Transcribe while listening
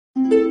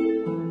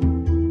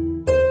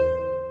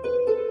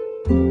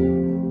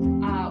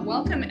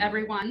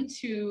everyone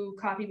to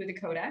Coffee with a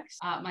Codex.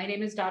 My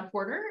name is Dod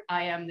Porter.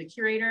 I am the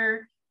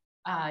curator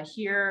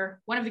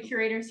here, one of the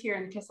curators here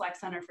in the Kislak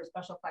Center for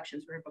Special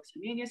Collections, Rare Books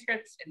and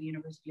Manuscripts in the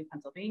University of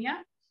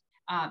Pennsylvania.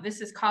 This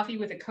is Coffee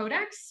with a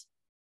Codex.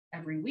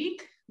 Every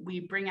week, we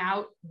bring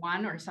out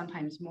one or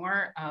sometimes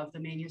more of the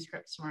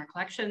manuscripts from our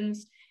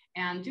collections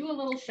and do a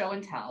little show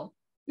and tell.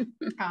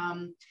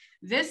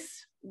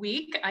 This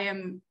week, I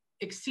am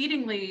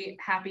exceedingly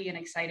happy and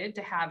excited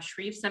to have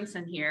Shreve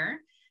Simpson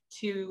here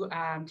to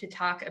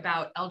talk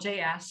about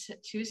LJS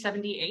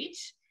 278,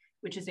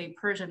 which is a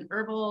Persian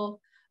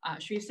herbal.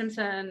 Shreve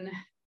Simpson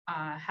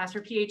has her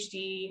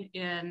PhD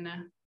in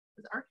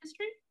art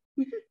history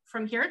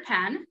from here at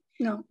Penn.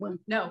 No, well,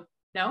 no,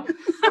 not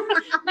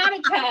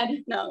at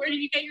Penn. No. Where did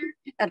you get your?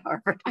 At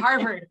Harvard.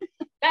 Harvard.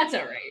 That's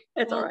all right.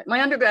 It's all right.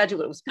 My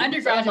undergraduate was Penn.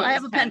 Undergraduate. So I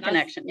have a Penn That's,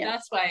 connection. Yeah.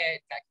 That's why I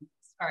got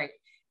confused. All right.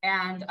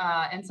 And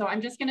so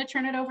I'm just going to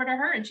turn it over to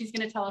her, and she's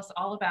going to tell us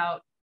all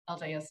about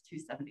LJS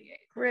 278.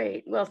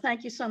 Great. Well,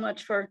 thank you so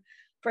much for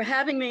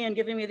having me and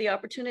giving me the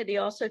opportunity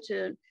also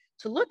to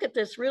look at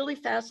this really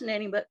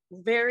fascinating but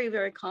very,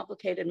 very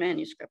complicated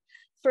manuscript.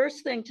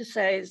 First thing to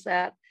say is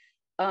that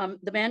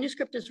the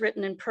manuscript is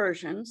written in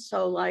Persian.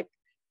 So like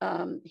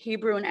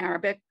Hebrew and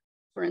Arabic,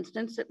 for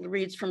instance, it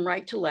reads from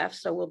right to left.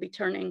 So we'll be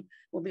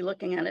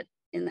looking at it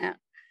in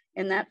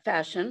that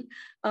fashion.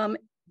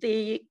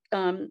 The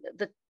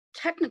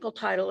technical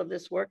title of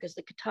this work is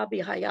the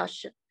Kitabi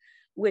Hayash,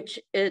 which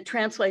it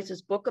translates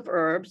as Book of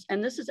Herbs.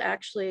 And this is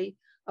actually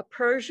a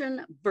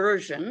Persian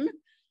version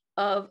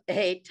of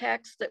a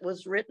text that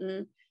was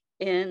written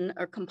in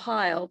or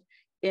compiled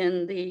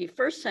in the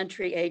 1st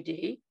century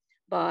AD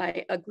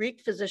by a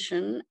Greek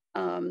physician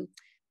and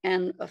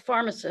a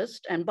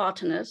pharmacist and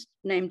botanist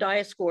named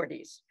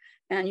Dioscorides.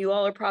 And you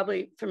all are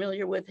probably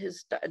familiar with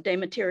his De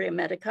Materia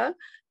Medica.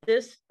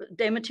 This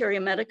De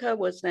Materia Medica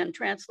was then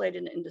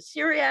translated into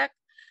Syriac,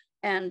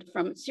 and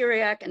from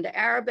Syriac into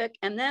Arabic.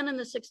 And then in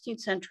the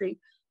 16th century,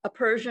 a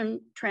Persian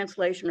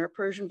translation or a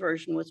Persian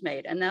version was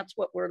made. And that's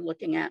what we're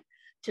looking at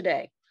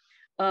today.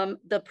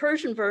 The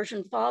Persian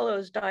version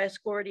follows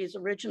Dioscorides'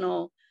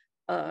 original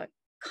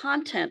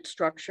content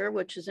structure,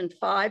 which is in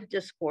 5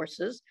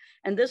 discourses.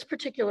 And this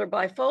particular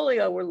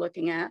bifolio we're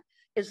looking at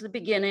is the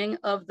beginning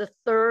of the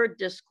 3rd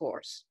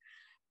discourse.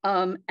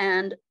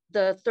 And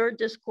the 3rd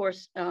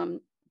discourse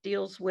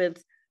deals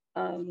with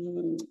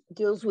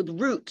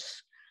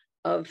roots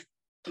of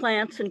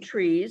plants and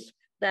trees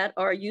that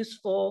are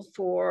useful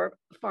for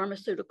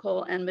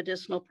pharmaceutical and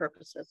medicinal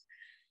purposes.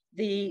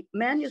 The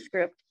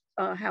manuscript,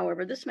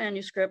 however, this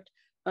manuscript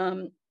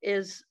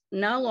is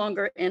no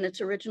longer in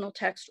its original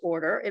text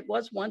order. It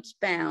was once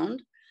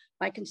bound.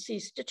 I can see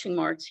stitching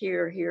marks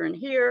here, here, and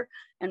here,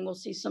 and we'll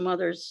see some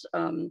others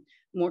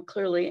more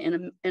clearly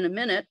in a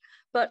minute.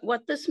 But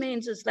what this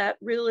means is that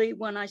really,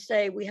 when I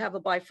say we have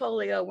a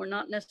bifolio, we're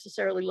not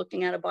necessarily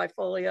looking at a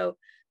bifolio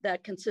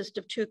that consists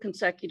of 2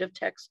 consecutive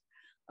text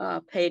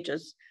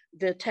pages.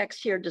 The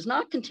text here does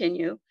not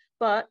continue,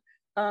 but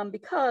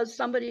because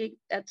somebody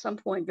at some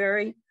point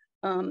very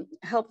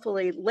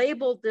helpfully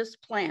labeled this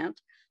plant,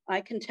 I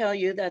can tell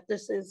you that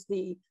this is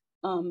the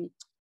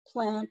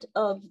plant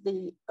of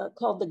the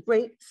called the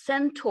Great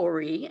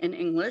Centaury in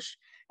English.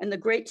 And the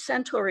Great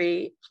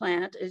Centaury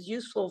plant is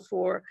useful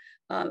for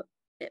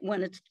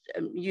when it's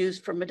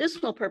used for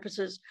medicinal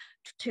purposes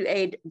to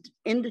aid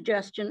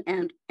indigestion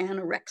and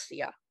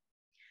anorexia.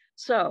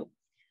 So,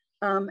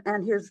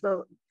 and here's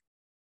the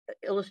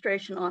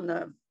illustration on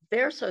the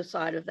verso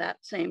side of that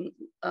same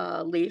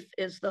leaf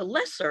is the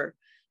Lesser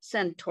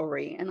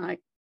Centaury. And I'm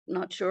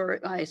not sure,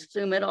 I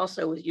assume it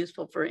also was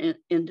useful for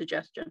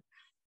indigestion.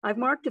 I've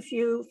marked a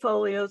few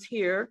folios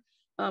here.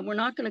 We're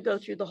not going to go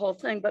through the whole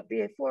thing, but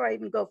before I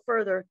even go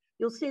further,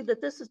 you'll see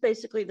that this is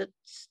basically the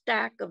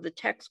stack of the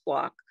text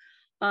block,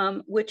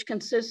 which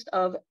consists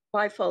of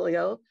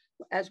bifolio,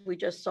 as we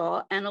just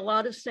saw, and a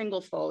lot of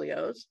single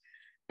folios.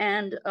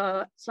 And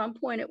at some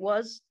point it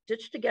was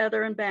stitched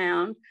together and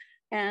bound.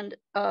 And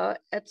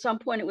at some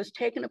point it was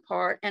taken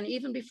apart. And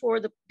even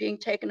before being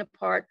taken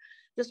apart,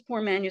 this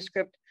poor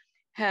manuscript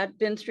had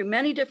been through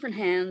many different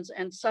hands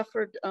and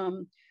suffered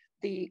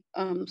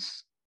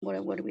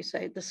what do we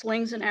say? The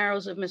slings and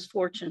arrows of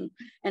misfortune.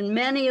 And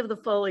many of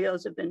the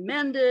folios have been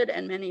mended,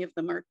 and many of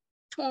them are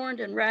torn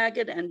and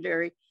ragged and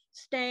very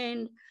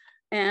stained.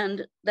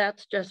 And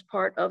that's just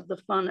part of the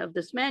fun of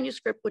this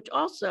manuscript, which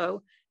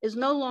also is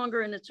no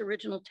longer in its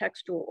original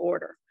textual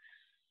order,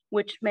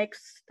 which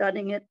makes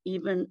studying it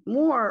even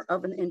more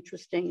of an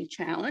interesting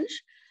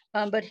challenge.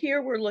 But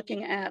here we're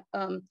looking at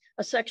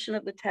a section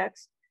of the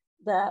text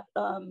that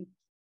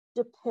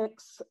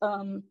depicts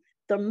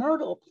the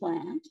myrtle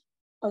plant.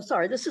 Oh,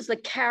 sorry, this is the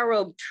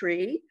carob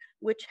tree,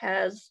 which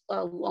has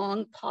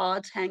long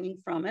pods hanging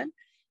from it.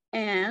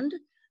 And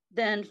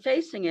then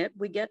facing it,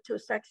 we get to a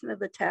section of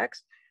the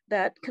text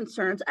that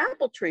concerns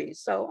apple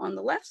trees. So on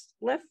the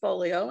left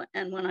folio,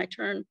 and when I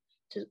turn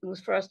to,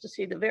 was for us to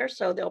see the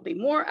verso, there'll be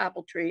more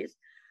apple trees.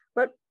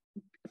 But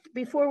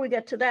before we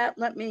get to that,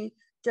 let me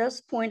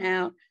just point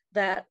out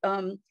that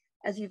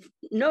as you've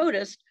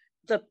noticed,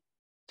 the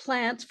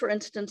plants, for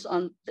instance,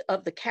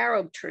 of the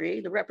carob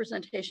tree, the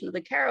representation of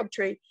the carob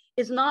tree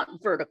is not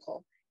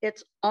vertical.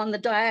 It's on the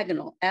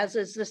diagonal, as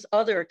is this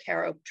other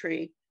carob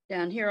tree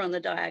down here on the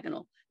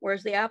diagonal,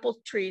 whereas the apple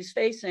trees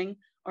facing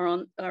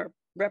are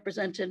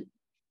represented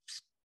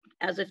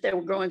as if they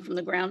were growing from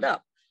the ground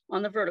up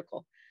on the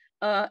vertical.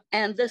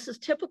 And this is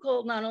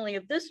typical not only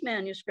of this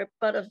manuscript,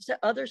 but of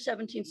other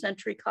 17th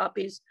century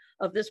copies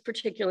of this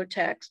particular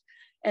text.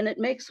 And it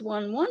makes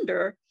one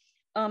wonder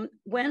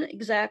when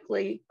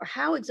exactly or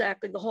how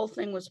exactly the whole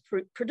thing was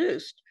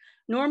produced.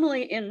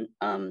 Normally in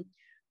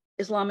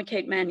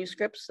Islamicate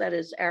manuscripts, that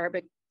is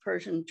Arabic,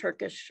 Persian,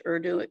 Turkish,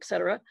 Urdu,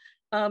 etc.,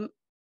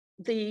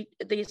 the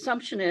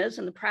assumption is,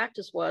 and the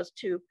practice was,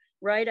 to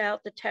write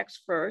out the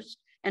text first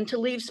and to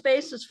leave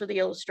spaces for the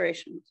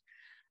illustrations.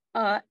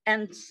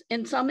 And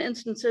in some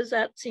instances,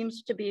 that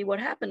seems to be what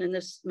happened in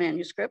this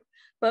manuscript.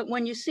 But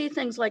when you see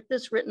things like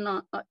this written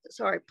on,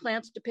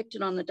 plants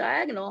depicted on the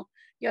diagonal,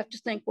 you have to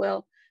think,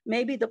 well,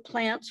 maybe the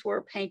plants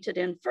were painted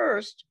in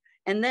first,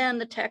 and then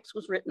the text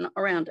was written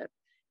around it.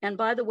 And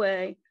by the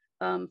way,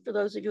 for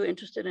those of you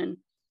interested in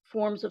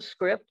forms of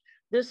script,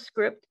 this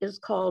script is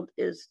a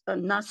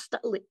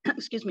Nastaliq,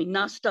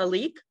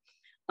 Nastaliq.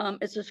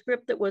 It's a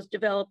script that was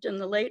developed in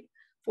the late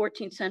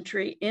 14th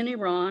century in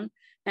Iran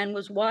and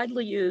was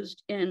widely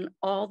used in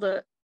all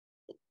the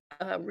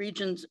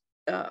regions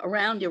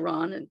around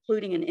Iran,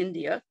 including in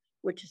India,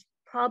 which is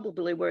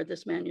probably where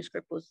this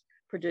manuscript was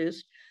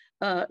produced.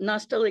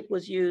 Nastaliq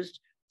was used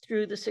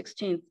through the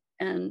 16th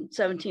and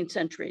 17th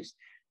centuries.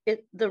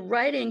 The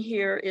writing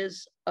here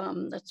is,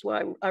 that's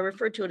why I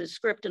refer to it as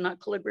script and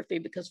not calligraphy,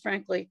 because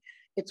frankly,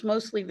 it's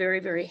mostly very,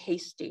 very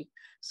hasty.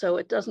 So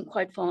it doesn't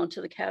quite fall into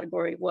the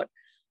category of what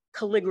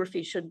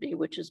calligraphy should be,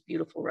 which is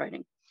beautiful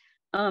writing.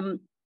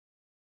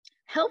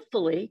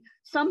 Helpfully,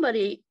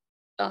 somebody,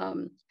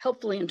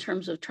 helpfully in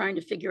terms of trying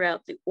to figure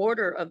out the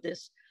order of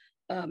this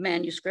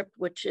manuscript,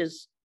 which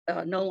is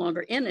no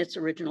longer in its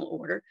original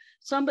order,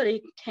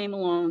 somebody came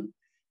along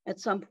at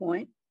some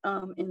point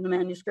in the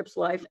manuscript's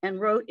life and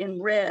wrote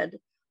in red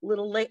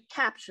little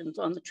captions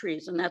on the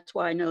trees. And that's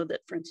why I know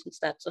that, for instance,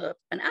 that's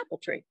an apple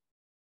tree.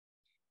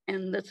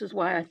 And this is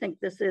why I think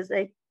this is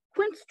a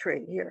quince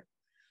tree here.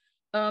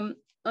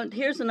 And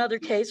here's another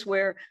case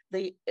where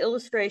the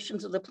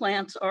illustrations of the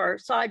plants are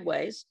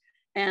sideways.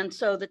 And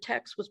so the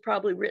text was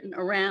probably written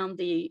around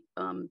the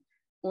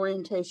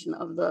orientation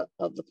of the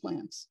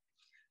plants.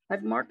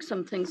 I've marked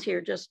some things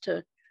here just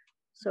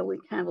so we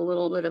can have a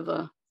little bit of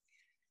a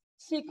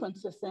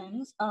sequence of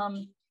things.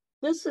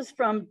 This is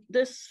from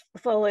this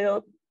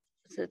folio,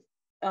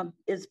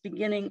 is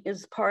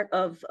part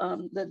of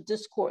the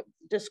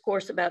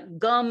discourse about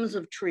gums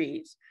of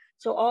trees.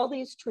 So all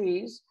these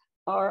trees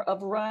are a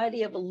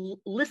variety of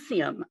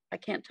lycium. I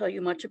can't tell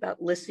you much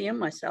about lycium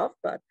myself,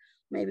 but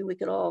maybe we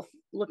could all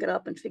look it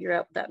up and figure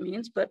out what that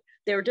means. But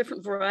there are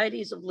different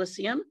varieties of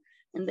lycium,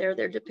 and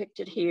they're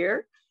depicted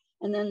here.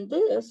 And then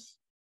this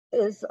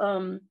is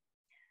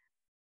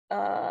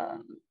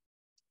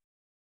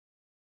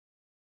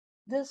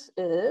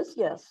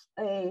yes,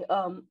 a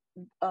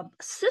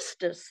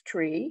cistus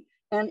tree,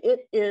 and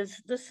it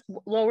is, this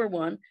lower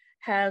one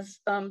has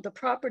the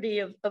property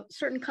of a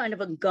certain kind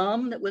of a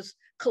gum that was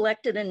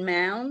collected in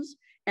mounds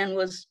and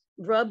was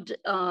rubbed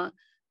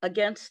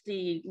against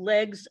the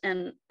legs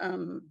and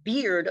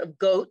beard of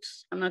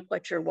goats. I'm not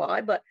quite sure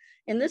why, but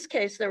in this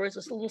case, there was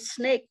this little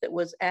snake that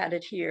was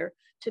added here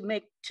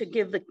to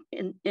give the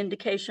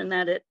indication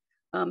that it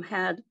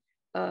had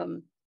a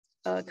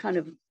kind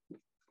of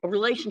a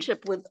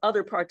relationship with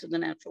other parts of the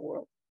natural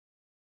world.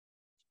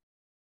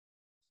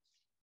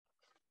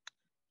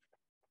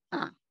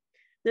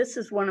 This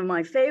is one of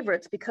my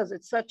favorites because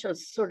it's such a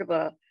sort of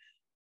a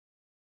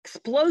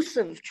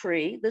explosive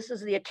tree. This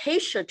is the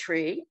acacia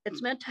tree.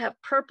 It's meant to have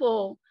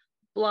purple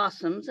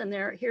blossoms, and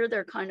they're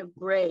kind of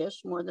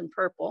grayish more than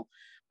purple.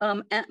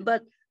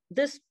 But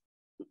this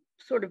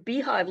sort of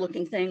beehive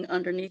looking thing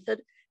underneath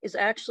it is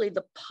actually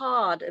the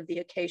pod of the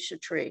acacia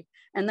tree.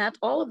 And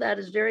all of that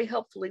is very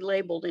helpfully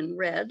labeled in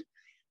red.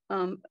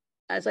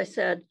 As I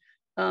said,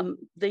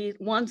 the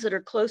ones that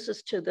are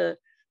closest to the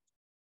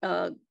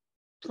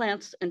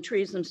plants and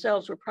trees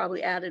themselves were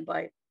probably added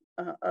by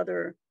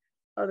other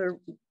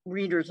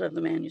readers of the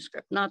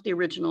manuscript, not the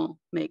original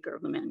maker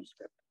of the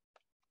manuscript.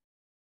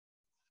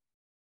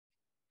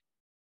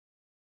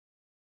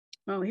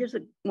 Oh, here's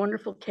a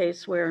wonderful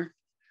case where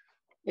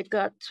it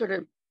got sort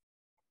of,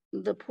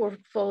 the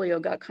portfolio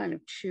got kind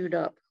of chewed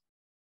up.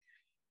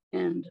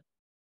 And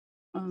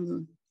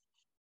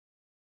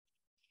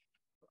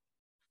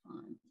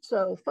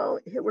so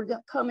here we're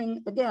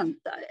coming again.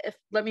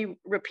 Let me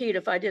repeat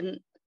if I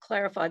didn't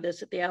clarify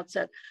this at the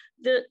outset.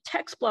 The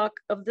text block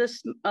of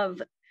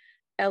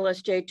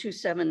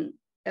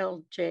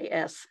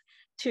LJS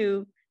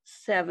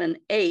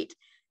 278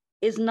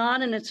 is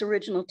not in its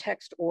original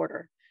text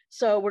order.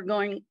 So we're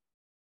going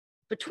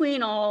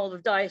between all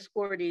of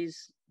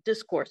Dioscorides'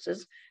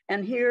 discourses.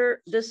 And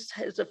here, this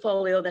is a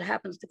folio that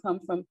happens to come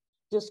from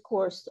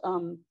discourse,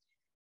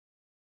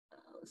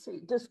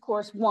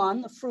 Discourse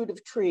 1, the fruit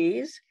of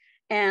trees.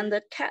 And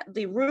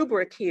the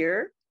rubric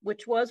here,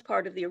 which was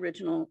part of the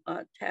original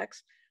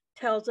text,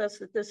 tells us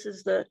that this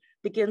is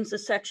begins the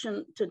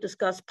section to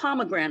discuss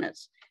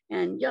pomegranates.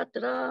 And there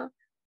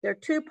are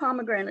 2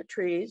 pomegranate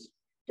trees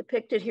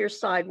depicted here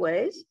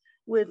sideways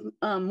with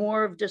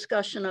more of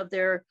discussion of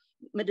their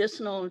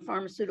medicinal and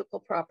pharmaceutical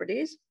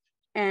properties.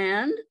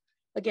 And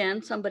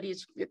again,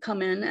 somebody's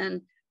come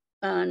in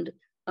and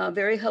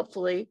very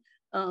helpfully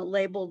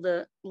labeled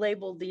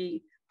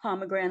the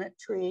pomegranate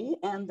tree,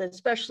 and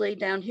especially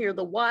down here,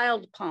 the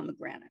wild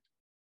pomegranate.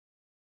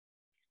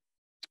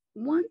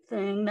 One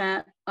thing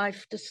that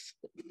I've just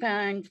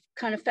found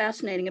kind of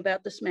fascinating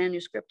about this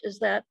manuscript is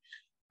that,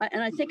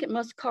 and I think it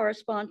must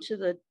correspond to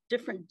the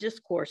different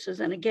discourses.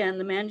 And again,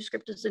 the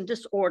manuscript is in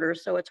disorder,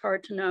 so it's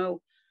hard to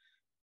know.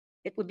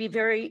 It would be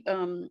very,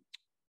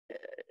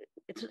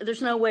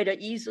 there's no way to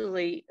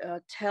easily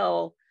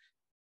tell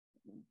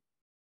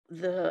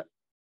the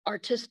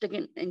artistic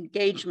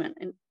engagement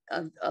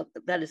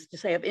that is to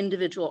say of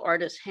individual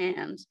artists'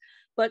 hands,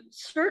 but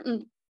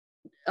certain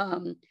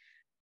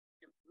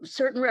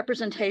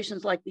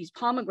representations like these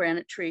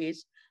pomegranate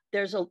trees,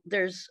 there's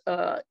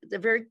the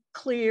very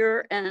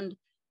clear and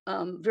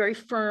very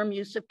firm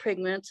use of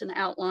pigments and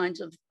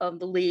outlines of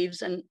the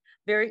leaves, and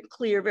very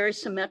clear, very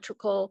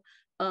symmetrical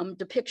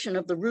depiction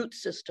of the root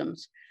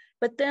systems.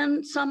 But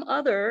then some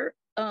other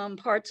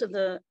parts of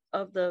the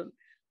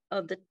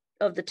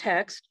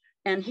text,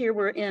 and here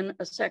we're in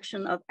a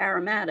section of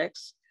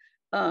aromatics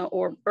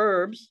or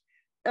herbs.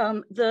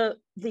 The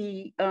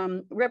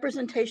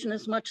representation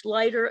is much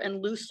lighter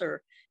and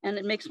looser, and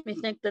it makes me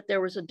think that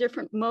there was a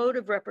different mode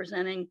of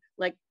representing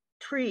like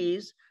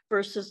trees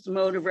versus the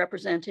mode of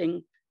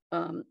representing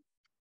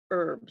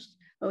herbs.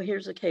 Oh,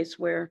 here's a case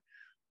where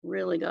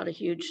really got a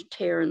huge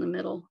tear in the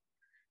middle.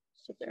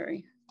 So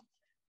very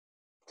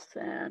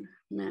sad.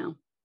 Now,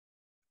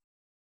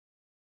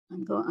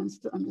 I'm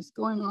just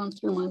going on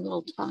through my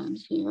little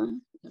tabs here.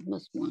 I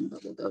missed one,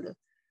 but we'll go to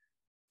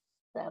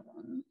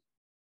 7,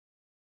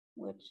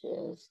 which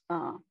is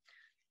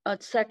a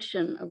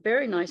section, a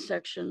very nice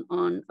section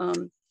on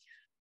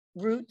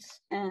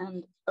roots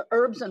and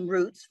herbs and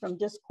roots from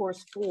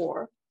Discourse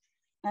 4.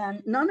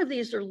 And none of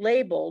these are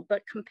labeled,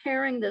 but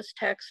comparing this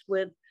text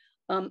with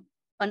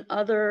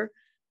other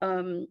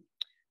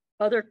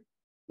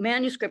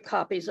manuscript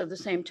copies of the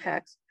same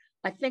text,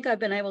 I think I've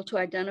been able to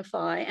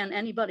identify, and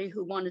anybody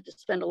who wanted to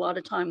spend a lot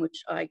of time,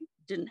 which I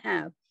didn't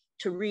have,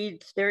 to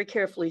read very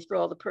carefully through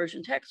all the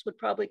Persian texts would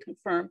probably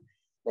confirm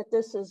that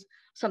this is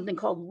something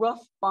called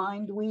rough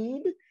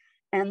bindweed.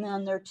 And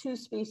then there are 2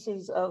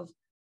 species of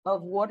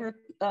water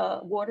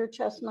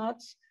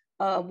chestnuts,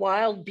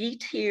 wild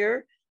beet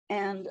here,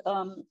 and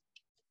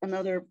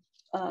another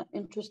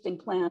interesting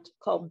plant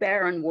called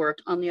barrenwort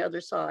on the other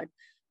side.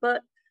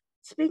 But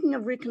speaking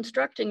of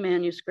reconstructing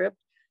manuscript,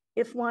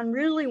 if one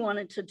really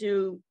wanted to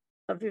do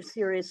a very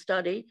serious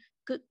study,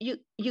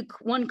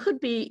 one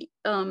could be,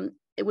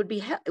 it would be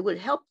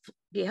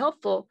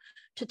helpful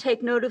to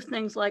take note of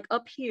things like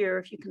up here,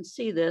 if you can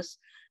see this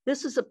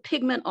is a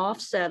pigment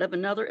offset of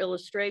another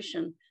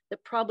illustration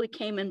that probably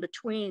came in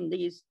between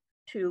these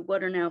 2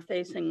 what are now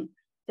facing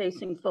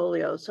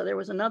folios. So there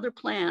was another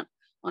plant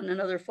on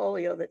another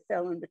folio that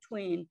fell in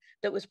between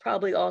that was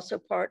probably also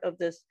part of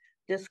this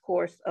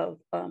discourse of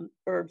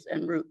herbs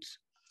and roots.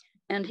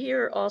 And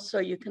here also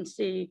you can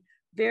see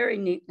very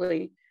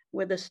neatly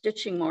where the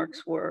stitching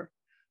marks were,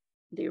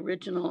 the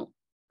original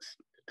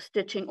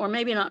stitching, or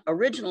maybe not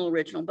original,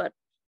 but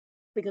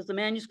because the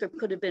manuscript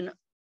could have been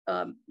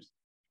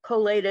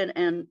collated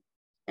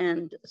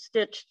and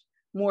stitched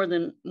more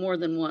than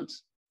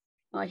once.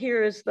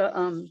 Here is the,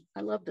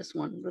 I love this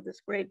one with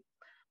this great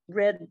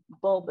red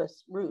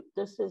bulbous root.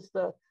 This is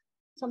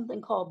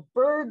something called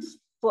bird's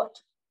foot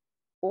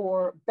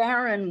or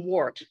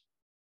barrenwort.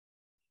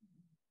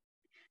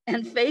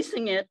 And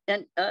facing it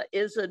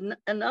is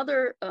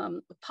another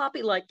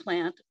poppy-like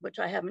plant, which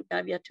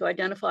I've yet to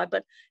identify,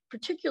 but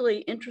particularly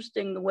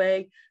interesting the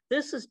way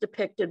this is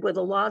depicted with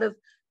a lot of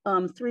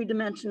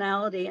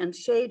 3-dimensionality and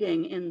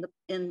shading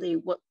in the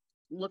what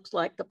looks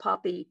like the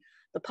poppy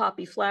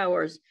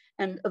flowers,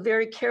 and a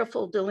very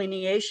careful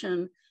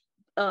delineation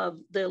of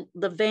the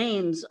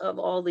veins of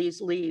all these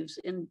leaves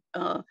in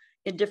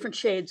different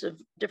shades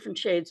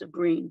of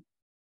green.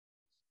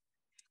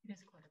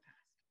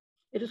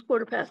 It is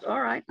 1/4 past. All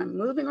right, I'm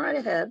moving right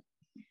ahead.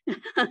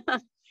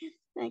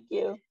 Thank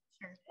you.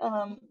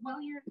 Sure.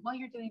 While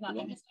you're doing that,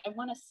 yeah. I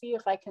want to see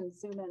if I can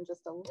zoom in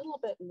just a little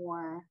bit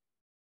more.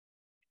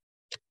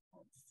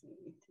 Let's see,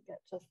 to get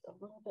just a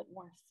little bit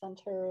more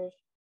centered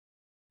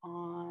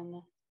on.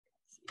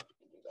 Let's see if we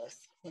can do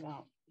this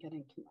without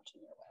getting too much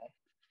in your way.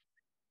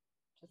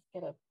 Just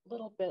get a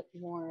little bit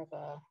more of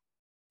a.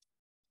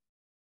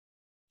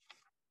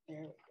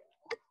 There we go.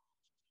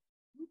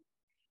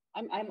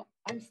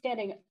 I'm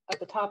standing at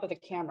the top of the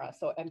camera,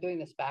 so I'm doing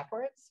this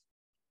backwards.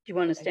 Do you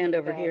want to stand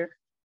over here?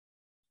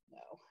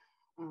 No,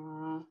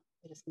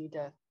 I just need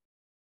to.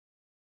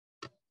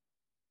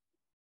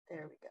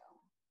 There we go.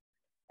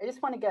 I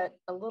just want to get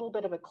a little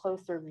bit of a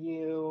closer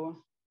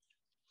view.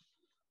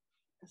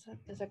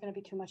 Is that going to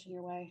be too much in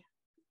your way?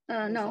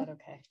 No.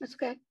 Okay. That's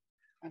okay.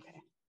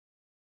 Okay.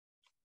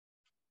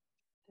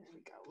 There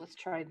we go. Let's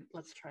try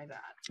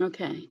that.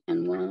 Okay,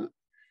 and while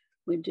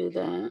we do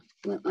that,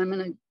 I'm going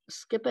to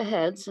skip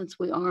ahead since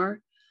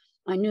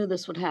I knew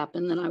this would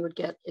happen, then I would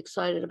get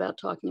excited about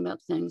talking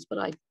about things, but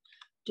I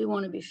do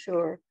want to be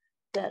sure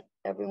that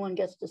everyone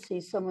gets to see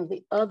some of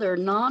the other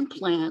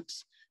non-plant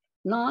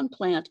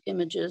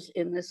images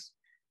in this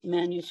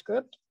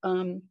manuscript,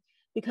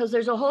 because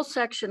there's a whole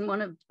section,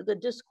 one of the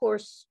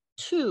discourse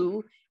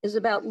 2 is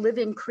about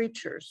living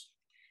creatures.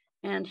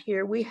 And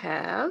here we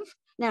have,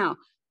 let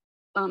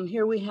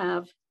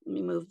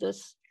me move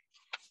this.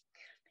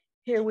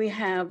 Here we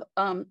have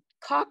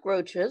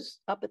cockroaches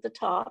up at the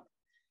top,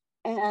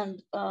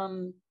 and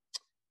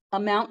a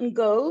mountain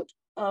goat,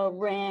 a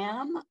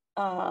ram,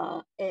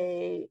 and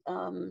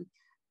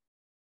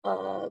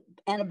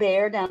a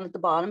bear down at the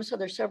bottom. So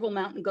there's several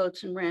mountain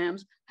goats and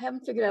rams. I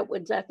haven't figured out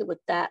exactly what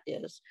that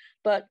is,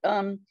 but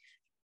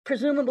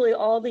presumably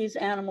all these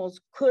animals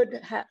could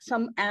have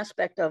some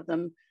aspect of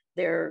them,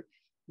 their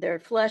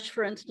flesh,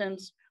 for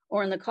instance,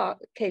 or in the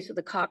case of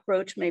the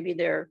cockroach, maybe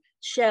their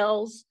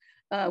shells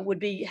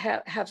would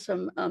have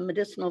some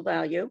medicinal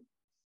value.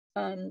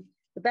 The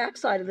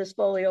backside of this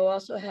folio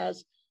also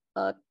has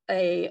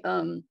a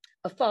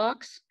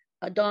fox,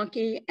 a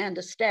donkey, and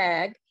a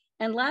stag.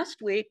 And last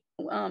week,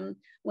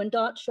 when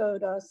Dot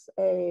showed us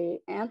an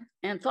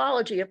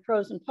anthology of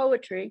prose and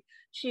poetry,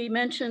 she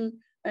mentioned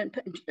and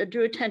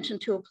drew attention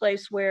to a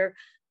place where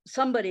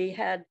somebody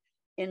had,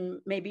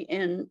 maybe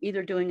in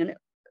either doing an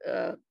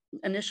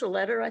initial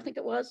letter, I think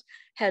it was,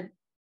 had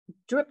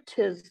dripped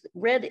his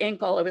red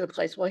ink all over the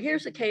place. Well,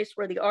 here's a case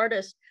where the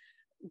artist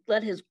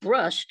let his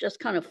brush just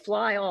kind of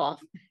fly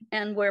off,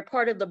 and where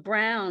part of the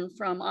brown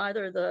from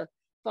either the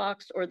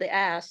fox or the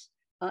ass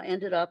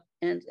ended up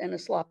in a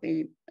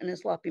sloppy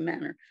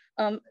manner.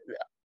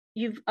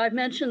 I've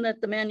mentioned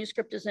that the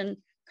manuscript is in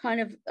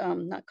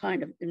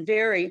in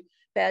very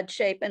bad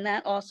shape, and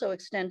that also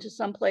extends to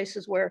some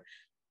places where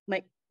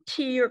my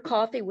tea or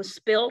coffee was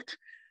spilt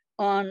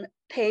on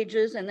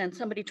pages, and then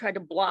somebody tried to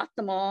blot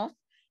them off,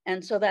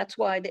 and so that's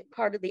why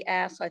part of the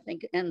ass, I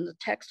think, and the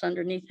text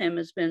underneath him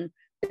has been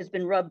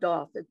rubbed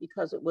off,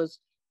 because it was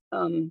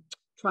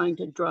trying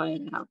to dry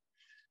it out.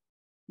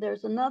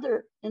 There's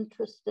another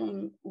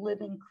interesting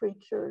living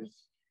creatures,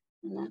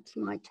 and that's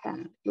my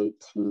tab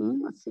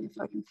 18. Let's see if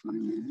I can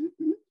find that.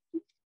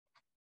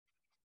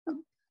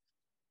 Oh.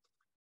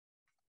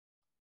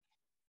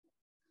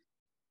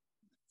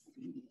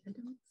 I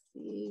don't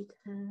see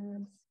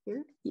tabs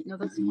here. No,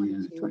 that's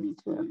 22.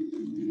 Go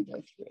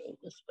through it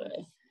this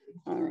way.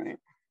 All right.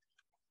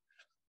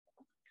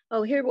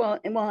 Oh, here, while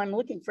I'm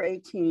looking for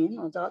 18,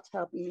 well, Dot's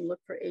helping me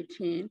look for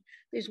 18,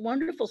 these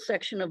wonderful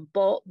section of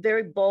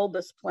very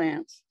bulbous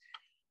plants.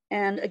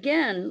 And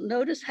again,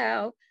 notice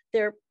how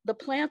the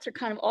plants are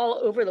kind of all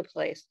over the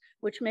place,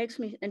 which makes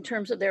me, in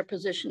terms of their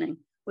positioning,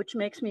 which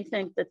makes me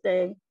think that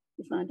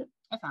you find it?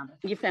 I found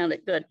it. You found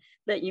it, good.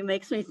 That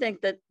makes me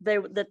think that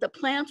the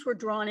plants were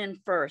drawn in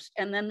first,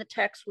 and then the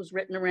text was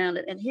written around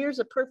it. And here's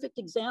a perfect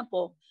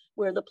example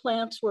where the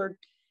plants were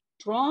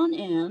drawn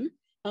in,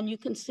 and you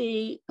can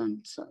see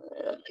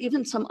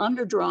even some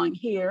underdrawing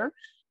here.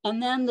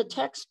 And then the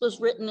text was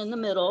written in the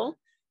middle,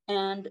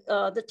 and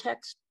the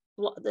text,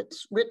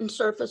 that's written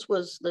surface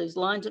was, these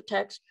lines of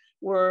text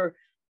were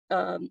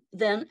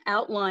then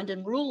outlined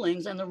in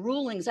rulings, and the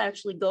rulings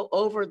actually go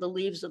over the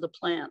leaves of the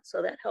plant.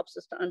 So that helps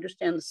us to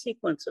understand the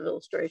sequence of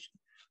illustration.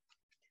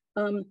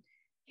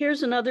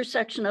 Here's another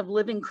section of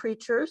living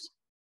creatures,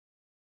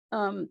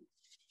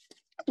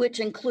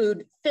 which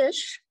include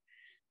fish,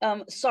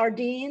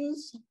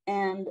 sardines,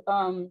 and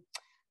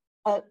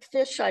a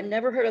fish I'd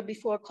never heard of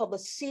before called the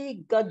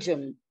sea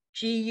gudgeon,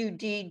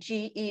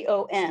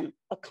 Gudgeon,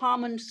 a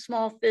common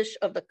small fish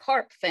of the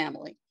carp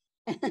family.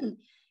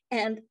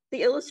 And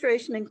the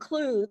illustration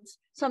includes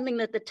something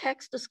that the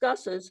text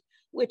discusses,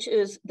 which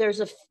is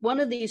one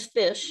of these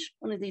fish,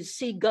 one of these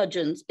sea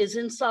gudgeons, is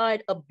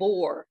inside a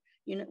boar.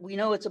 We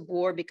know it's a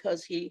boar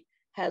because he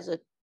has a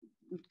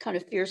kind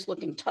of fierce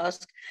looking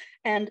tusk.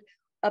 And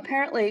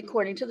apparently,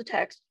 according to the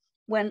text,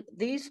 when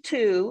these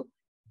two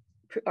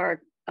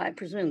are, I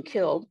presume,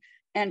 killed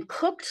and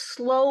cooked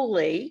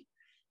slowly,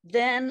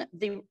 then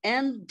the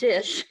end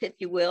dish, if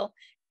you will,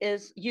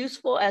 is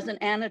useful as an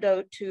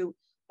antidote to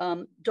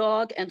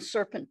dog and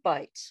serpent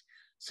bites.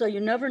 So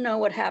you never know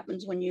what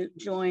happens when you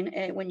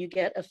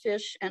get a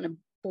fish and a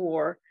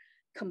boar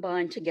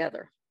combined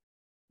together.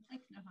 I'd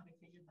like to know how they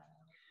figured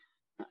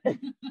that out.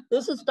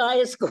 This is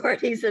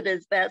Dioscorides at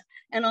his best.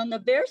 And on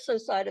the verso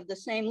side of the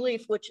same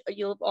leaf, which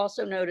you'll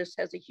also notice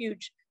has a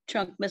huge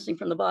chunk missing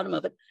from the bottom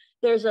of it,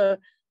 there's a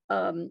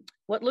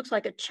what looks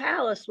like a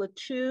chalice with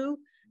two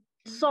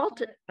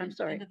salted, I'm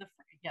sorry.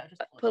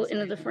 Just pull it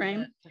into the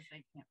frame.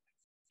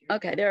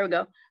 Okay, there we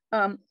go.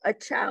 A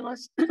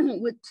chalice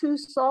with two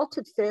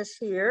salted fish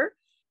here,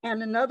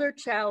 and another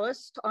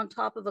chalice on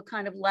top of a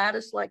kind of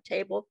lattice-like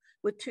table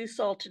with two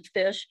salted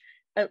fish.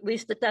 At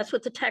least that's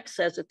what the text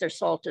says, that they're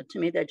salted. To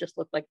me, they just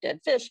look like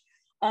dead fish.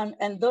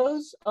 And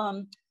those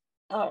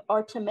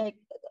are to make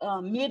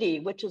midi,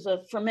 which is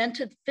a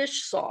fermented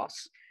fish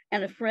sauce.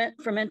 And a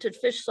fermented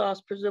fish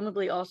sauce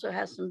presumably also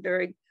has some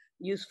very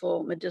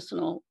useful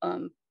medicinal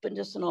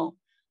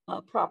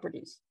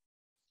properties.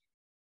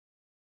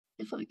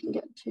 If I can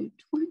get to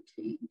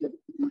 20,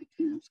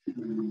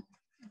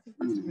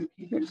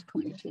 here's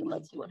 22.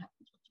 Let's see what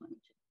happens with 22.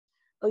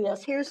 Oh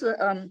yes, here's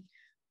the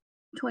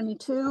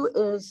 22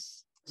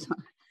 is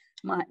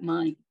my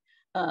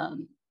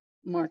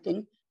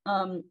marking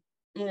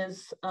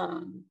is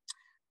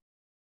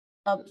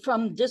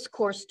from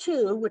Discourse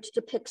 2, which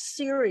depicts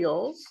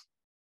cereals.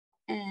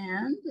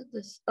 And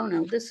this, oh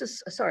no, this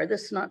is, sorry,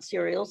 this is not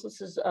cereals.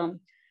 This is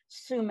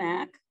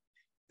sumac.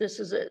 This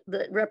is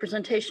the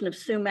representation of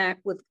sumac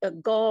with a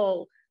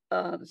gall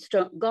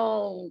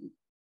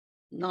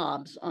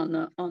knobs on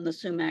the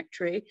sumac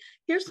tree.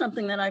 Here's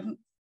something that I've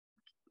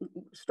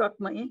struck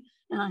me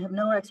and I have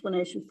no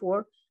explanation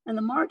for. And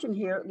the margin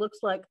here, it looks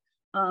like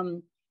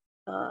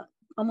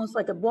almost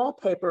like a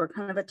wallpaper,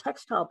 kind of a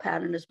textile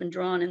pattern has been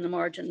drawn in the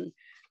margin.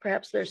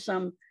 Perhaps there's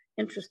some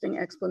interesting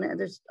explanation.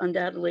 There's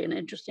undoubtedly an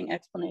interesting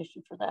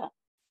explanation for that.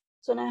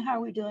 So now how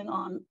are we doing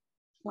on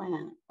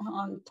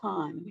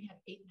time? We have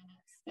 8 minutes.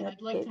 And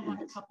I'd like to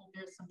have a couple,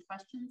 there's some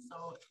questions.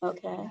 So okay.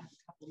 If we have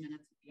a couple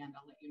minutes at the end,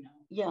 I'll let you know.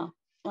 Yeah.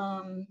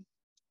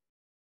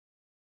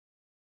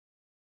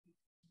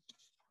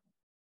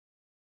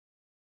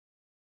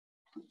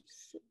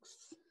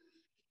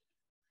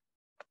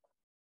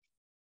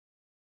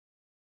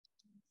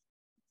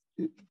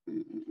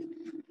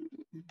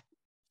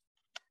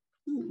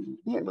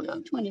 Here we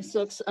go,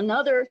 26.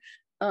 Another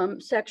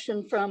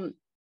section from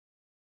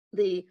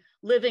the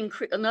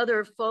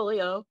another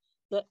folio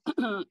that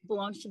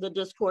belongs to the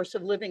discourse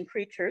of living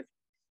creatures,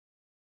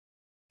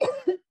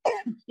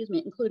 excuse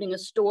me, including a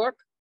stork,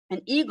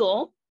 an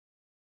eagle,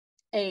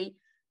 a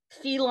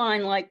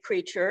feline-like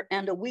creature,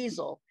 and a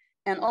weasel.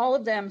 And all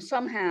of them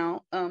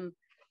somehow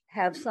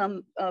have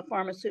some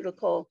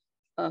pharmaceutical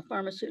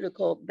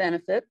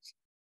benefits.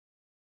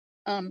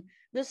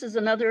 This is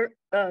another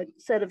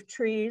set of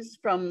trees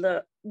from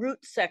the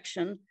root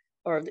section,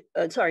 or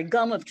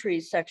gum of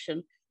trees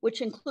section,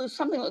 which includes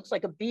something that looks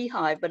like a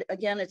beehive, but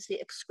again, it's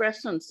the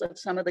excrescence of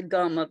some of the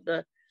gum of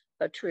the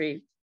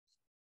tree.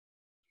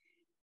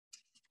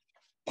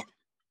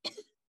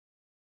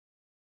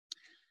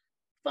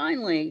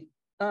 Finally,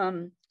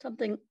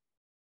 something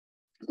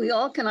we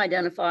all can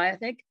identify, I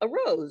think, a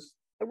rose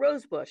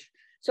bush.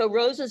 So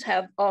roses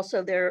have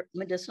also their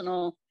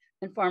medicinal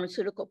and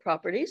pharmaceutical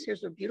properties.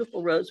 Here's a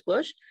beautiful rose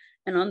bush.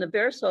 And on the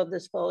verso of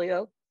this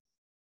folio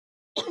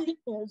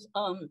is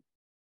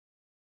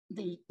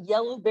the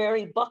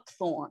yellowberry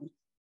buckthorn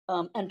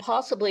and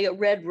possibly a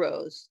red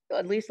rose.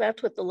 At least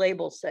that's what the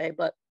labels say,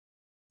 but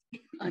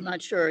I'm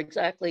not sure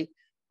exactly.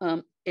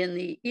 In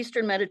the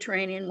Eastern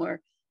Mediterranean,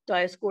 where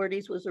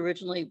Dioscorides was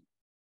originally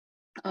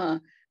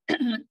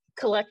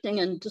collecting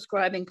and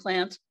describing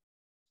plants,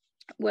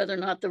 whether or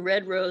not the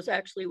red rose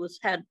actually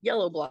had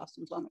yellow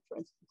blossoms on it, for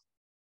instance.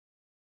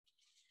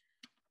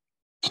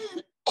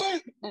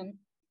 And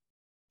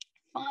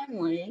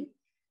finally,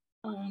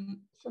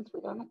 since we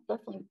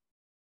definitely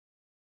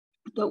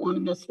don't want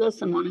to miss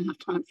this and want to have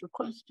time for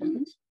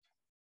questions,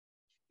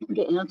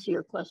 to answer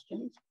your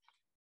questions,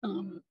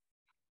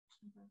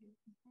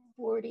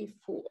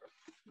 44.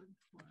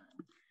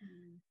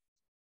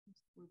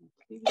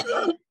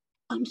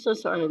 I'm so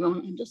sorry, everyone.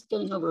 I'm just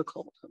getting over a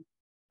cold.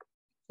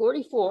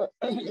 44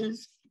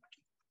 is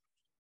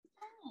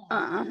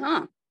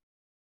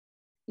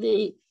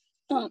the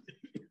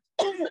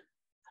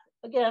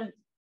again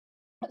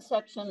a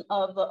section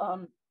of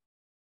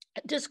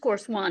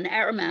Discourse 1,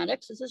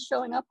 aromatics. Is this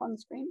showing up on the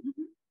screen?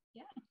 Mm-hmm.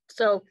 Yeah.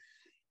 So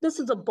this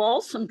is a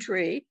balsam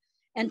tree,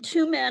 and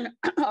 2 men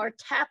are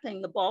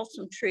tapping the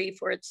balsam tree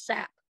for its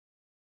sap.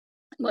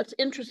 What's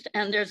interesting,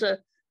 and so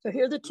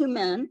here are the 2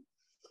 men,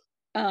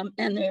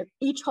 and they're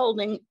each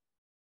holding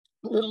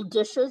little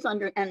dishes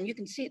under, and you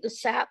can see the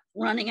sap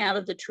running out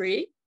of the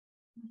tree.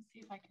 Let me see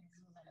if I can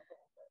zoom in a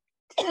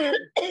little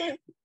bit.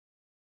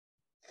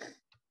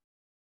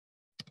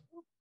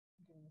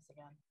 I'm doing this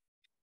again.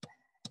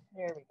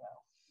 There we go.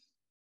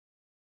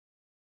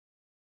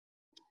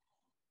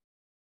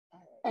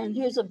 And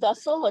here's a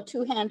vessel, a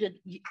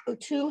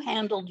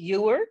two-handled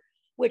ewer,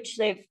 which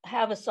they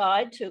have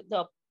aside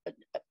they'll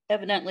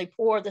evidently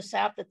pour the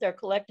sap that they're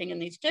collecting in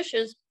these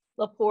dishes,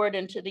 they'll pour it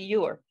into the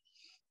ewer.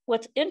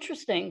 What's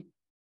interesting,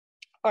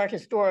 art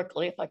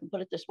historically, if I can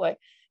put it this way,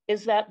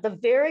 is that the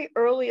very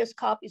earliest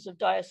copies of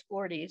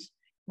Dioscorides,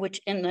 which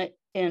the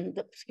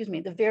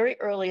very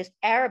earliest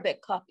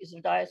Arabic copies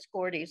of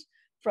Dioscorides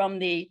from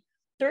the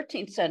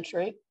 13th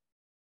century,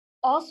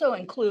 also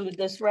include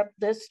this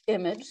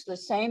image, the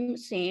same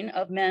scene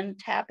of men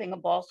tapping a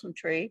balsam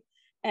tree,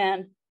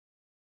 and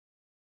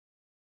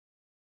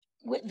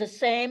with the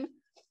same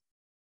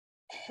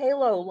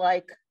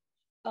halo-like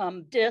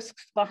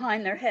discs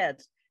behind their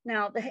heads.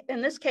 Now,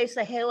 in this case,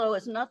 the halo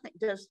is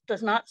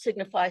does not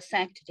signify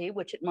sanctity,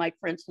 which it might,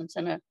 for instance,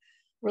 in a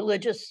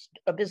religious,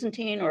 a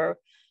Byzantine or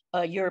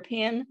a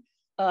European,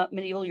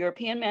 medieval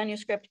European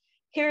manuscript.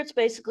 here it's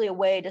basically a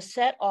way to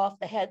set off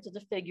the heads of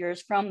the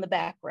figures from the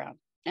background.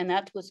 And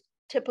that was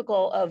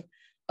typical of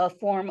a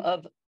form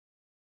of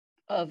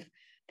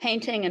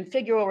painting and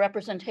figural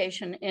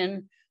representation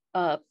in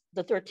the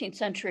 13th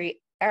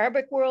century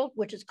Arabic world,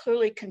 which is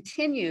clearly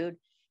continued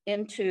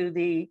into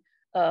the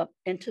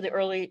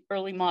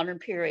early modern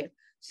period.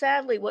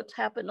 Sadly, what's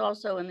happened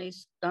also in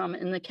these,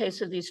 in the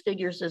case of these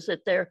figures, is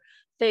that their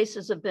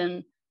faces have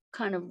been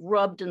kind of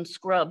rubbed and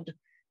scrubbed,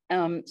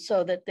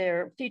 so that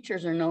their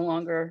features are no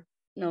longer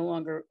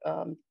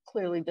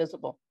clearly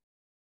visible.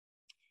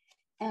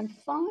 And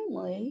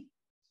finally,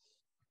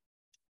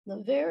 the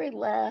very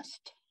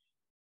last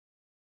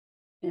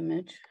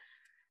image.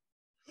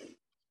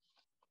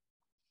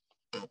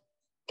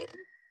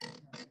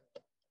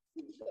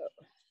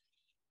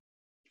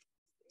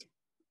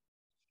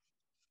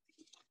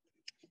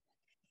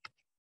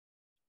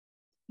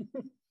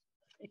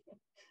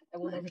 I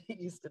will never get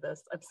used to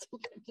this. I'm still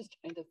just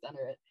trying to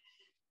center it.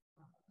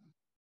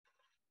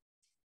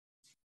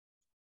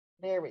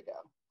 There we go.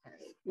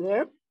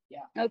 There?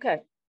 Yeah.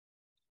 Okay.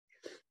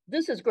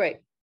 This is great.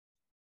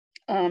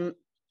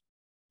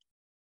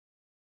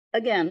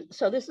 Again,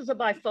 so this is a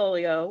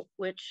bifolio,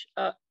 which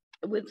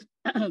with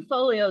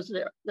folios,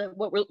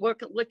 what we're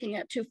looking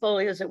at, two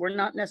folios that were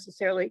not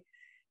necessarily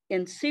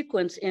in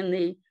sequence in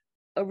the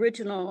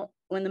original,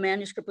 when the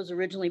manuscript was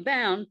originally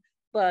bound,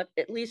 but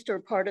at least are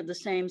part of the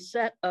same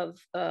set of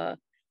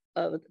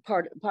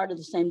part of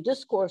the same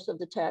discourse of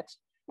the text.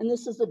 And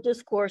this is the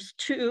discourse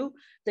 2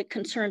 that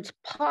concerns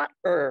pot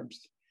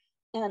herbs.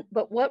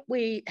 But what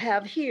we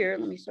have here,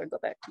 let me go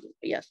back to,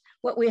 yes,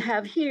 what we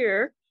have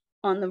here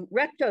on the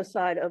recto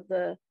side of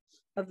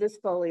this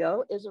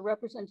folio is a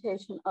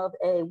representation of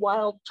a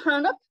wild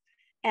turnip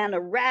and a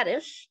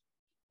radish.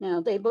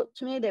 Now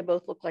to me, they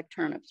both look like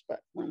turnips, but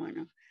what do I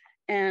know?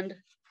 And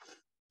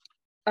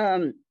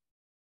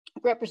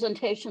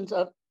representations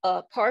of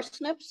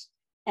parsnips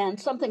and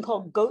something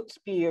called goat's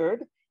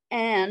beard.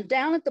 And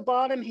down at the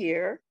bottom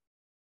here,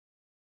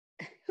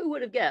 who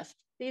would have guessed?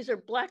 These are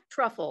black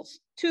truffles,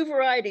 2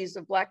 varieties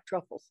of black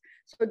truffles.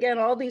 So again,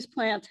 all these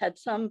plants had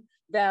some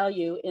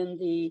value in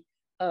the,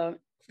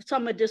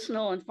 some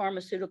medicinal and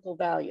pharmaceutical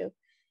value.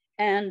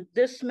 And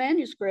this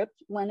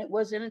manuscript, when it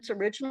was in its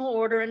original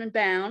order and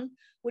bound,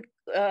 would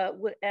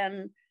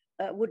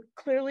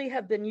clearly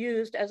have been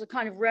used as a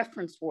kind of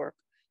reference work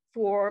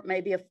for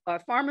maybe a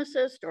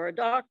pharmacist or a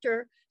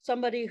doctor,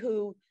 somebody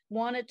who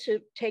wanted to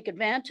take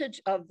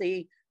advantage of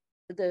the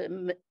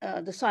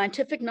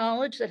scientific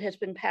knowledge that has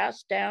been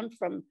passed down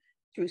from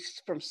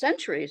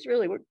centuries.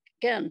 Really,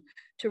 again,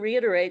 to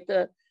reiterate,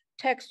 the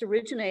text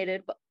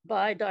originated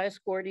by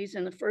Dioscorides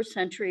in the 1st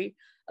century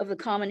of the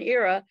Common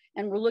Era,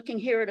 and we're looking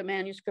here at a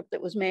manuscript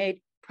that was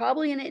made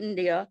probably in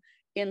India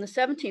in the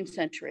 17th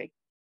century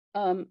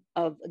of,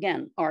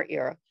 again, our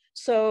era.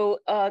 So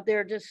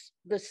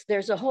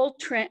there's a whole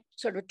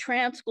sort of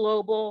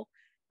trans-global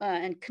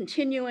and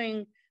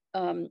continuing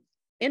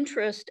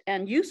interest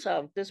and use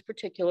of this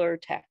particular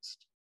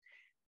text.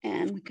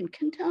 And we can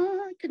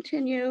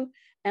continue,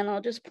 and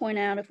I'll just point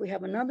out, if we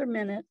have another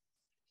minute.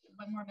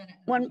 One more minute.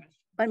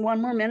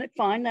 One more minute,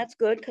 fine, that's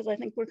good, because I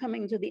think we're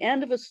coming to the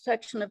end of a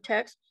section of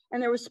text,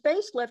 and there was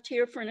space left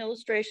here for an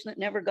illustration that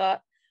never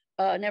got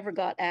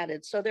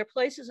added. So there are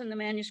places in the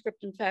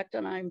manuscript, in fact,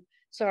 and I'm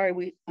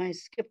sorry, I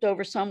skipped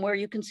over somewhere.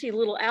 You can see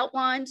little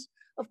outlines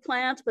of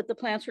plants, but the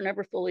plants were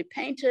never fully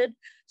painted.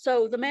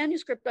 So the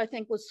manuscript, I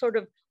think, was sort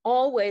of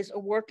always a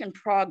work in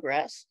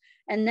progress.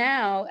 And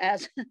now,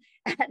 as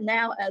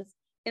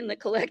in the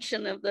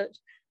collection of the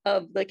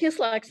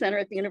Kislak Center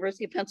at the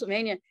University of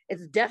Pennsylvania,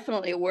 it's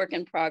definitely a work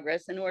in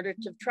progress in order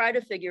to try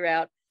to figure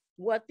out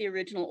what the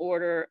original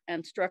order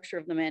and structure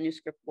of the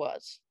manuscript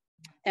was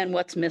and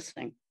what's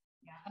missing.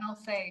 Yeah, and I'll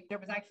say there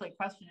was actually a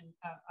question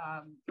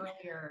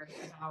earlier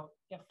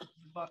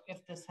about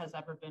if this has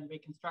ever been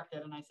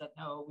reconstructed, and I said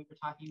no. We were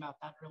talking about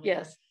that earlier.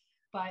 Yes.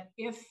 But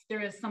if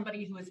there is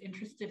somebody who is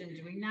interested in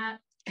doing that,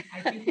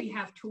 I think we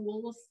have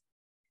tools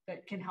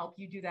that can help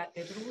you do that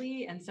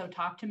digitally. And so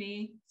talk to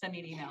me, send me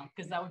an email,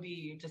 because that would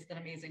be just an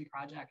amazing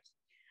project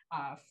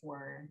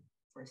for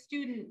a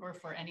student or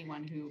for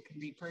anyone who can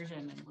read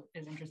Persian and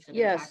is interested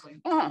in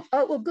tackling. Oh,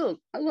 well, good.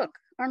 Look,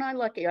 aren't I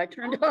lucky? I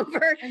turned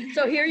over.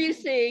 So here you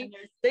see,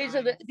 these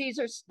are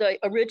the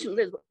original,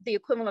 the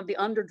equivalent of the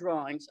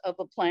underdrawings of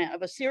a plant,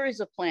 of a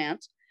series of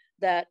plants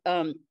that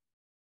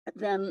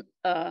then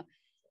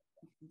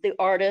the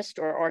artist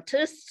or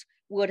artists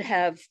would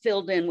have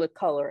filled in with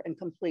color and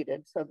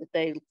completed, so that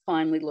they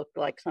finally looked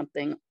like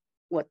something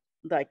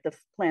like the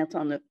plants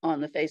on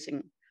the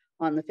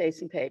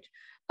facing page.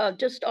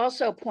 Just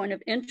also a point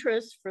of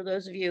interest for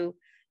those of you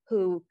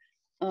who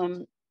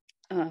are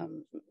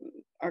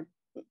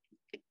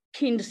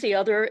keen to see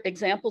other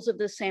examples of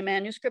this same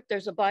manuscript.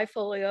 There's a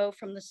bifolio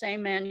from the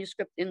same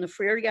manuscript in the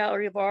Freer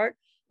Gallery of Art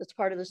that's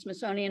part of the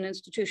Smithsonian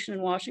Institution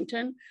in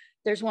Washington.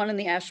 There's one in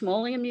the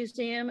Ashmolean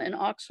Museum in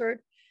Oxford,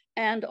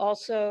 and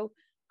also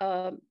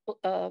a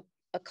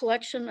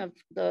collection of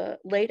the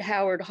late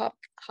Howard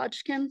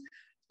Hodgkin,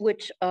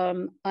 which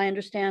I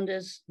understand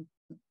is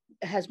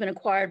has been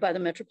acquired by the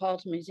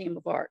Metropolitan Museum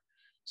of Art.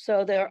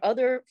 So there are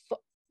other,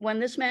 when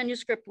this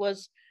manuscript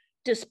was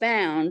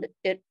disbound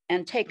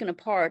and taken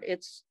apart,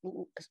 its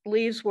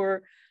leaves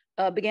were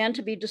began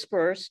to be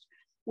dispersed,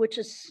 which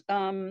is,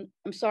 I'm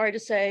sorry to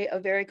say, a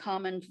very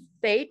common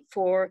fate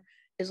for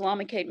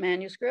Islamicate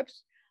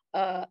manuscripts,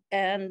 but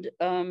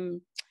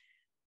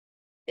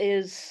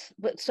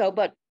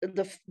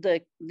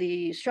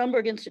the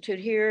Schoenberg Institute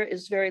here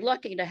is very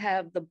lucky to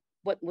have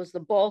what was the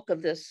bulk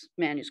of this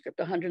manuscript,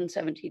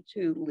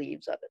 172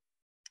 leaves of it.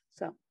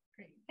 So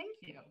great, thank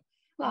you.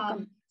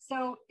 Welcome.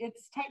 So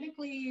it's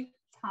technically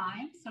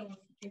time. So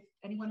if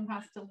anyone who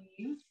has to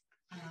leave,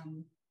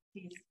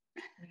 please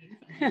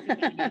leave.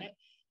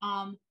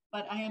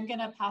 But I am going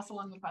to pass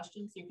along the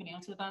questions so you can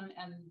answer them,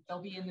 and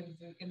they'll be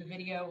in the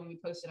video when we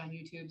post it on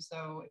YouTube.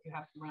 So if you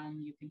have to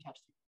run, you can catch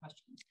the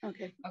questions.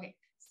 Okay. Okay.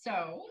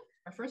 So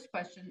our first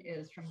question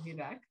is from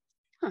Vivek.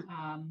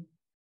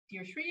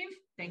 Dear Shreve,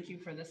 thank you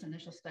for this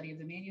initial study of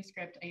the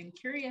manuscript. I am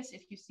curious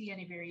if you see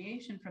any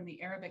variation from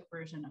the Arabic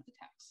version of the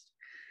text.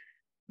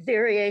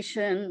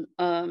 Variation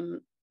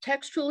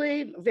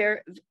textually,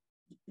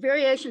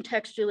 variation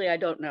textually, I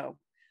don't know.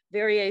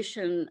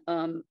 Variation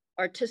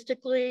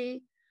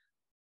artistically,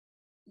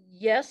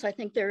 yes, I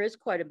think there is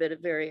quite a bit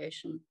of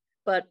variation.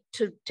 But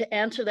to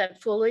answer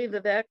that fully,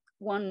 Vivek,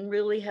 one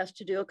really has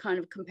to do a kind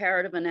of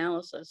comparative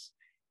analysis.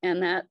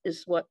 And that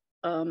is what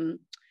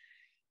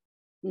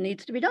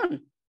needs to be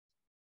done.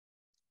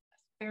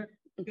 Fair,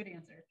 good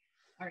answer.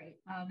 All right,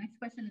 next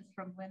question is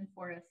from Lynn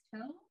Forrest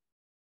Hill.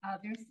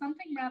 There's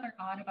something rather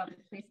odd about the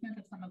placement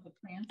of some of the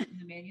plants in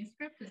the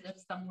manuscript, as if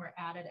some were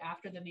added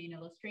after the main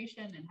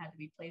illustration and had to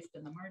be placed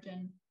in the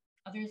margin.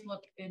 Others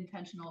look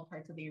intentional,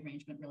 parts of the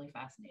arrangement really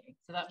fascinating.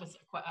 So that was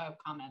a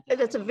comment.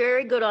 That's a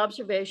very good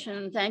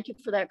observation. Thank you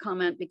for that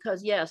comment,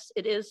 because yes,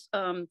 it is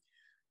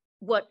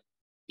what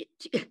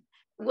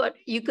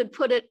you could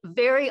put it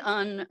very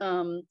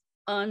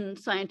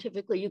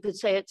unscientifically. You could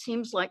say it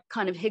seems like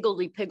kind of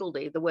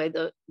higgledy-piggledy, the way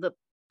the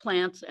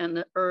plants and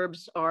the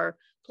herbs are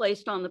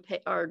placed on the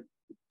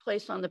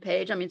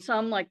page. I mean,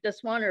 some like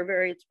this one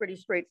are it's pretty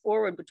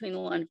straightforward between the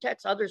line of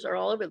text. Others are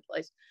all over the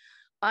place.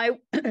 I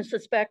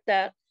suspect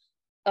that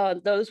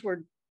those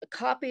were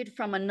copied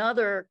from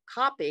another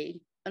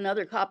copy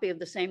of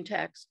the same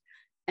text,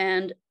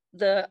 and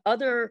the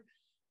other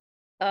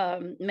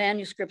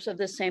manuscripts of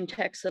this same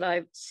text that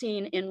I've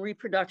seen in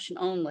reproduction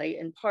only,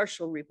 in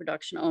partial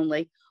reproduction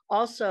only,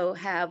 also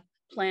have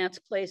plants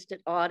placed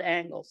at odd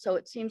angles. So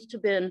it seems to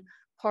have been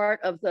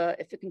part of the,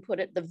 if you can put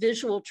it, the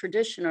visual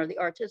tradition or the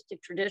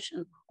artistic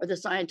tradition or the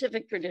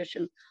scientific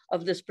tradition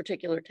of this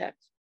particular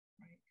text.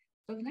 Right.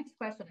 So the next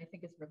question I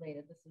think is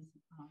related. This is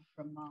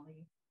from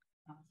Molly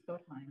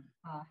Stotheim.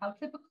 How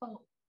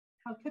typical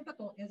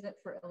is it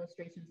for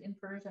illustrations in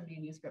Persian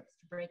manuscripts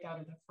to break out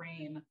of the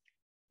frame,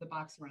 the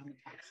box around the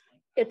text?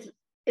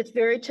 It's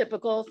very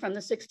typical from the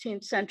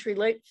 16th century,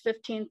 late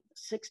 15th,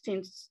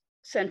 16th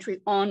century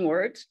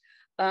onwards.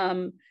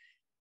 And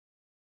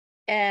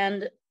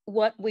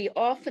what we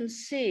often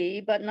see,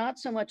 but not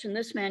so much in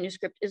this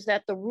manuscript, is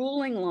that the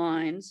ruling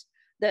lines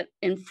that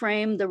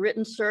enframe the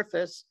written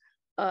surface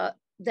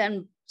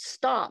then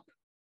stop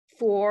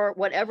for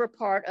whatever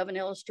part of an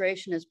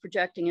illustration is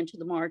projecting into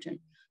the margin.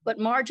 But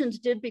margins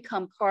did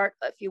become part,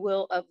 if you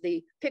will, of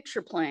the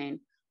picture plane,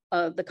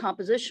 the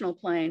compositional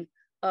plane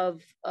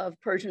of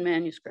Persian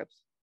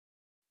manuscripts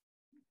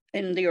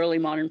in the early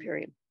modern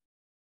period.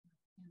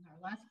 And our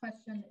last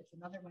question is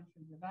another one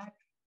from Vivek.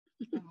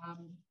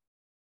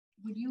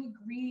 Would you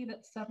agree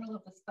that several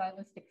of the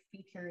stylistic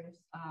features,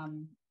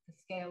 the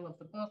scale of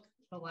the book,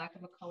 the lack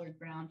of a colored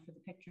ground for the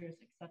pictures,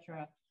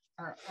 etc.,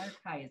 are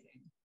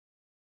archaizing?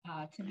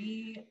 To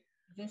me,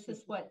 this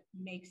is what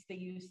makes the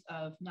use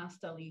of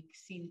nastalik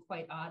seem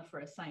quite odd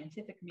for a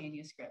scientific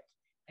manuscript,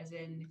 as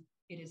in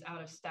it is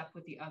out of step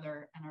with the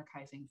other and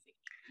archaizing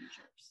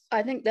features.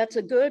 I think that's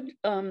a good,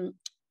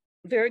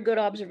 very good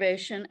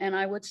observation. And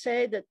I would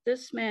say that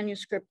this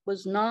manuscript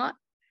was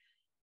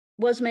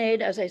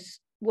made as a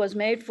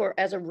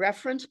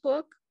reference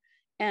book.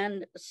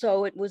 And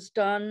so it was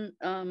done,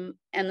 and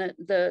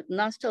the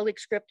nastalik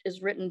script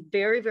is written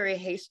very, very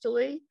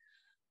hastily.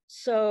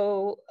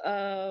 So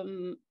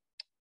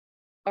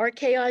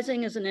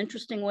archaizing is an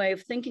interesting way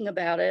of thinking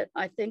about it.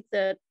 I think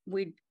that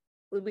it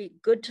would be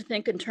good to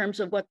think in terms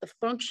of what the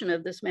function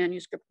of this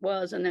manuscript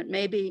was, and that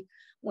maybe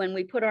when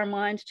we put our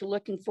minds to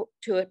looking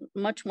to it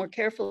much more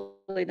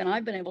carefully than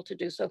I've been able to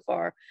do so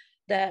far,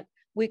 that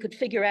we could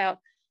figure out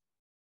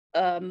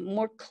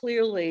more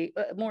clearly,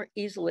 more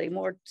easily,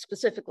 more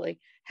specifically,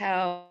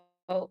 why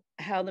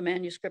the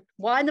manuscript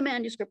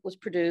was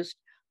produced,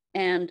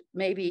 and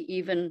maybe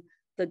even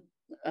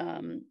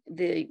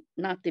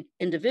not the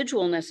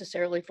individual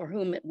necessarily for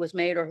whom it was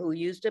made or who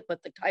used it,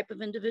 but the type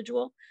of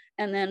individual,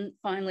 and then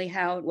finally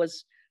how it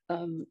was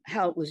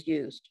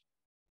used.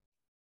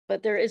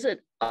 But there is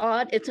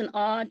I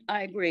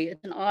agree,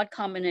 it's an odd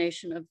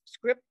combination of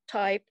script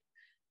type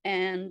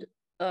and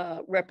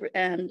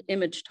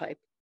image type.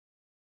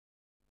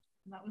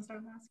 And that was our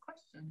last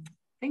question.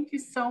 Thank you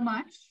so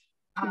much.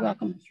 You're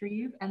welcome.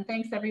 Shreve, and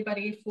thanks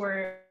everybody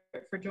for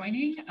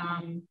joining.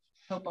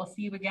 Hope I'll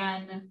see you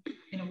again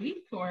in a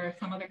week or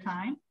some other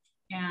time.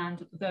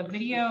 And the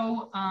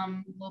video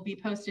will be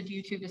posted to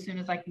YouTube as soon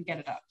as I can get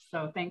it up.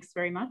 So thanks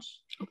very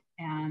much,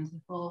 and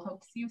we'll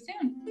hope to see you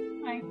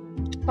soon.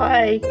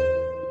 Bye.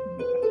 Bye.